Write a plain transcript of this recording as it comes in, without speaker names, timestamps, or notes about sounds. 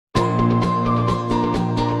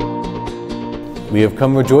We have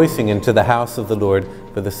come rejoicing into the house of the Lord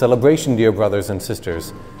for the celebration, dear brothers and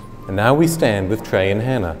sisters. And now we stand with Trey and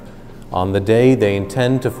Hannah on the day they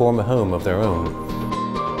intend to form a home of their own.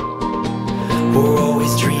 We're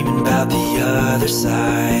always dreaming about the other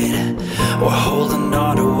side. We're holding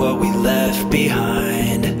on to what we left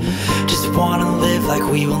behind. Just wanna live like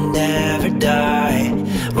we will never die.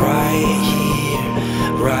 Right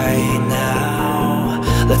here, right now.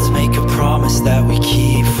 Let's make a promise that we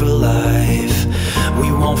keep for life.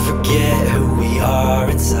 We won't forget who we are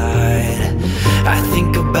inside. I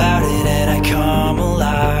think about it and I come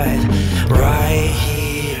alive. Right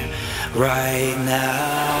here, right now.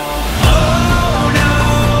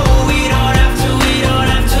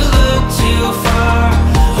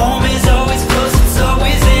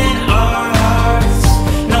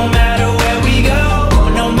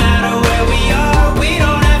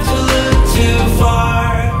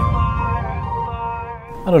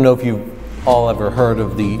 I don't know if you've all ever heard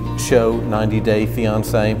of the show 90 Day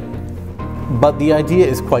Fiancé, but the idea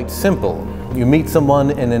is quite simple. You meet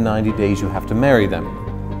someone and in 90 days you have to marry them.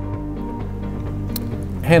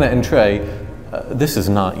 Hannah and Trey, this is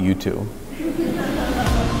not you two.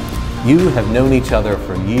 You have known each other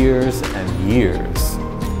for years and years.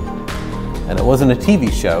 And it wasn't a TV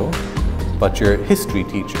show, but your history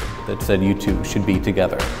teacher that said you two should be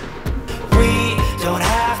together. We don't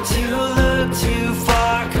have to look too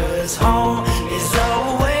far, 'cause home